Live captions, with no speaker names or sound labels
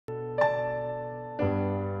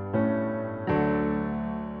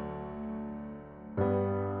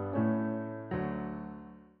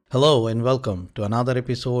Hello and welcome to another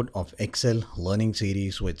episode of Excel Learning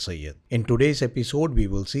Series with Syed. In today's episode, we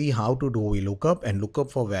will see how to do VLOOKUP and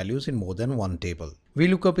lookup for values in more than one table.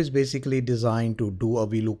 VLOOKUP is basically designed to do a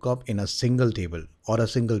VLOOKUP in a single table or a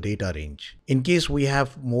single data range. In case we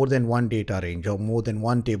have more than one data range or more than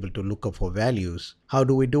one table to look up for values, how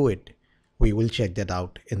do we do it? We will check that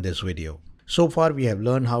out in this video. So far, we have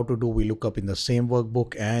learned how to do VLOOKUP in the same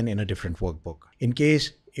workbook and in a different workbook. In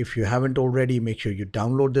case if you haven't already, make sure you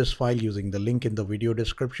download this file using the link in the video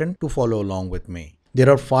description to follow along with me. There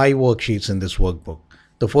are 5 worksheets in this workbook.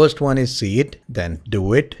 The first one is see it, then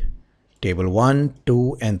do it, table 1,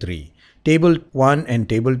 2 and 3. Table 1 and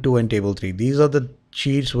table 2 and table 3. These are the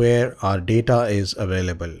sheets where our data is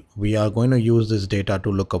available. We are going to use this data to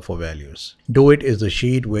look up for values. Do it is the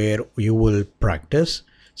sheet where you will practice.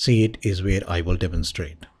 See it is where I will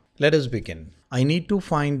demonstrate. Let us begin. I need to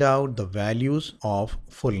find out the values of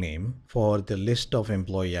full name for the list of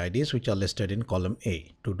employee IDs which are listed in column A.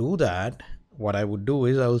 To do that, what I would do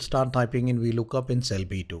is I will start typing in VLOOKUP in cell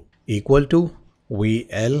B2 equal to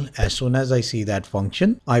VL. As soon as I see that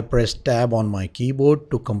function, I press tab on my keyboard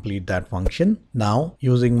to complete that function. Now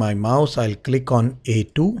using my mouse, I'll click on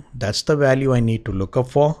A2. That's the value I need to look up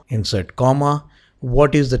for. Insert comma.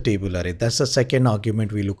 What is the table array? That's the second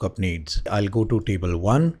argument VLOOKUP needs. I'll go to table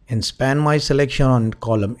 1 and span my selection on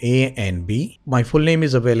column A and B. My full name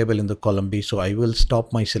is available in the column B, so I will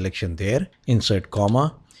stop my selection there. Insert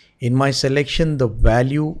comma. In my selection, the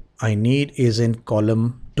value I need is in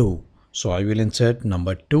column 2. So I will insert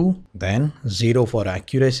number 2, then 0 for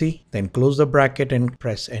accuracy, then close the bracket and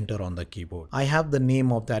press enter on the keyboard. I have the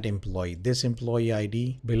name of that employee. This employee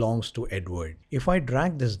ID belongs to Edward. If I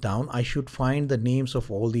drag this down, I should find the names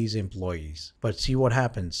of all these employees. But see what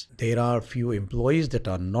happens. There are few employees that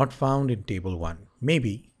are not found in table 1.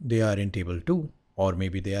 Maybe they are in table 2 or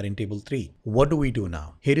maybe they are in table 3. What do we do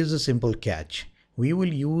now? Here is a simple catch. We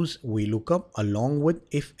will use VLOOKUP along with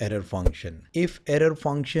IFERROR function. IFERROR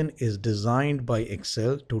function is designed by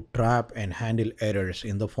Excel to trap and handle errors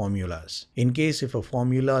in the formulas. In case if a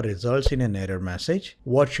formula results in an error message,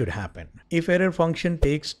 what should happen? IFERROR function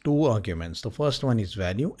takes 2 arguments. The first one is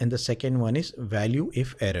value and the second one is value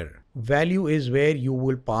if error. Value is where you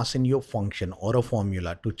will pass in your function or a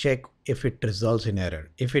formula to check if it results in error.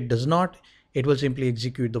 If it does not, it will simply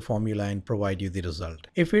execute the formula and provide you the result.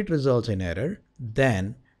 If it results in error,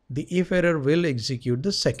 then the IFERROR will execute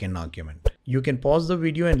the second argument. You can pause the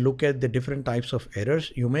video and look at the different types of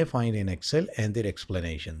errors you may find in Excel and their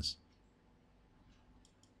explanations.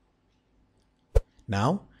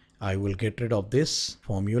 Now, I will get rid of this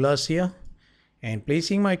formulas here and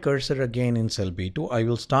placing my cursor again in cell B2, I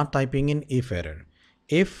will start typing in IFERROR.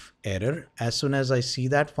 If error, as soon as I see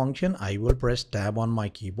that function, I will press tab on my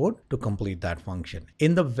keyboard to complete that function.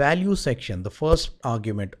 In the value section, the first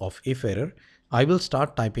argument of IFERROR, I will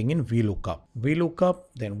start typing in VLOOKUP. VLOOKUP,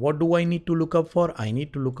 then what do I need to look up for? I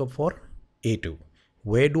need to look up for A2.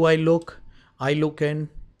 Where do I look? I look in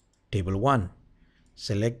table 1.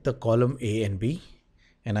 Select the column A and B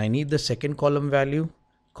and I need the second column value,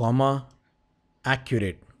 comma,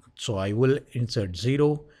 accurate. So I will insert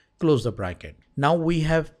 0, close the bracket. Now we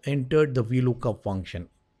have entered the VLOOKUP function.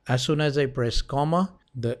 As soon as I press comma,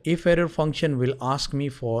 the IFERROR function will ask me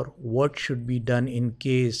for what should be done in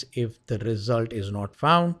case if the result is not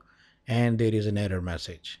found and there is an error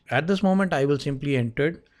message. At this moment, I will simply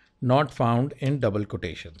enter not found in double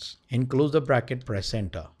quotations and close the bracket, press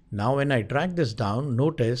enter. Now when I drag this down,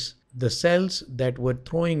 notice the cells that were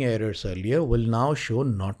throwing errors earlier will now show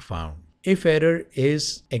not found. IFERROR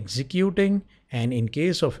is executing and in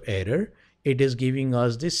case of error, it is giving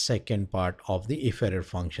us the second part of the IFERROR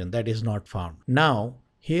function that is not found. Now,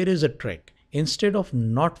 here is a trick. Instead of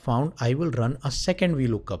not found, I will run a second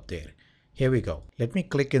VLOOKUP there. Here we go. Let me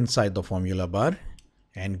click inside the formula bar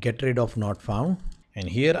and get rid of not found. And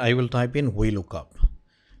here I will type in VLOOKUP.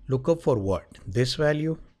 Lookup for what? This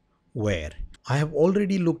value? Where? I have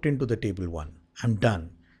already looked into the table 1. I'm done.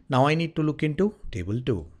 Now I need to look into table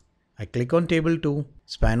 2. I click on table 2,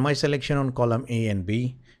 span my selection on column A and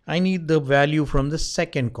B. I need the value from the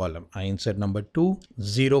second column. I insert number 2,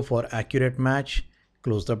 0 for accurate match,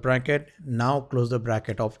 close the bracket. Now close the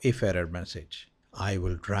bracket of IFERROR message. I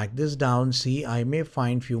will drag this down. See, I may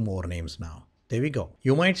find few more names now. There we go.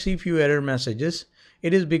 You might see few error messages.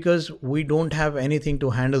 It is because we don't have anything to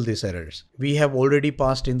handle these errors. We have already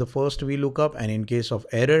passed in the first VLOOKUP and in case of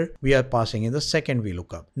error, we are passing in the second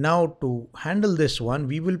VLOOKUP. Now to handle this one,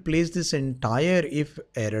 we will place this entire if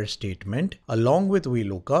error statement along with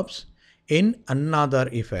VLOOKUPs in another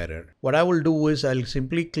if error. What I will do is I'll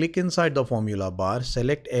simply click inside the formula bar,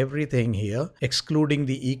 select everything here, excluding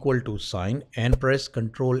the equal to sign, and press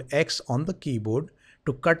Ctrl X on the keyboard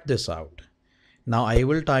to cut this out. Now I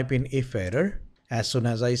will type in if error. As soon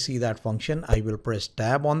as I see that function, I will press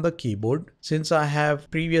tab on the keyboard. Since I have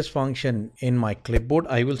previous function in my clipboard,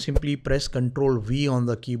 I will simply press Ctrl V on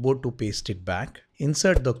the keyboard to paste it back.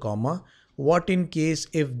 Insert the comma. What in case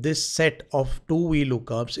if this set of two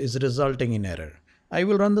VLOOKUPs is resulting in error? I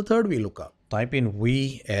will run the third VLOOKUP. Type in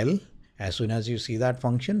VL. As soon as you see that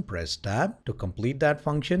function, press tab to complete that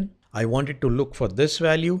function. I want it to look for this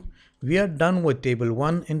value. We are done with table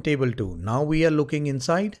 1 and table 2. Now we are looking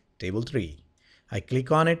inside table 3. I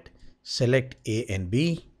click on it, select A and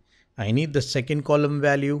B. I need the second column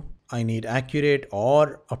value. I need accurate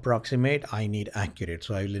or approximate. I need accurate.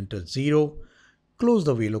 So I will enter 0, close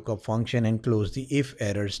the VLOOKUP function and close the if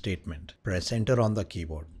error statement. Press enter on the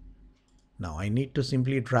keyboard. Now I need to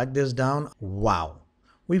simply drag this down. Wow.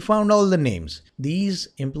 We found all the names. These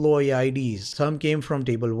employee IDs, some came from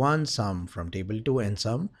table 1, some from table 2 and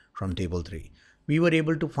some from table 3. We were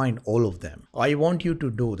able to find all of them. I want you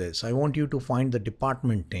to do this. I want you to find the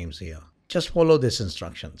department names here. Just follow these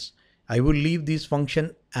instructions. I will leave this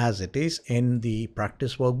function as it is in the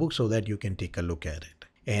practice workbook so that you can take a look at it.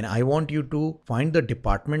 And I want you to find the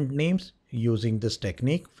department names using this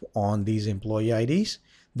technique on these employee IDs.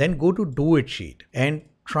 Then go to do it sheet and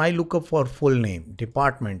try lookup for full name,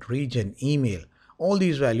 department, region, email, all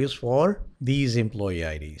these values for these employee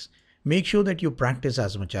IDs. Make sure that you practice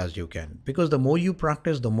as much as you can, because the more you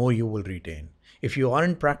practice, the more you will retain. If you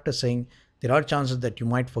aren't practicing, there are chances that you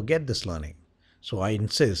might forget this learning. So I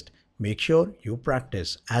insist, make sure you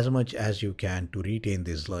practice as much as you can to retain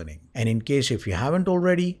this learning. And in case if you haven't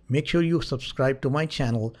already, make sure you subscribe to my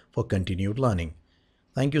channel for continued learning.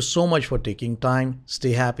 Thank you so much for taking time.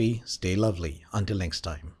 Stay happy, stay lovely. Until next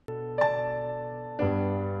time.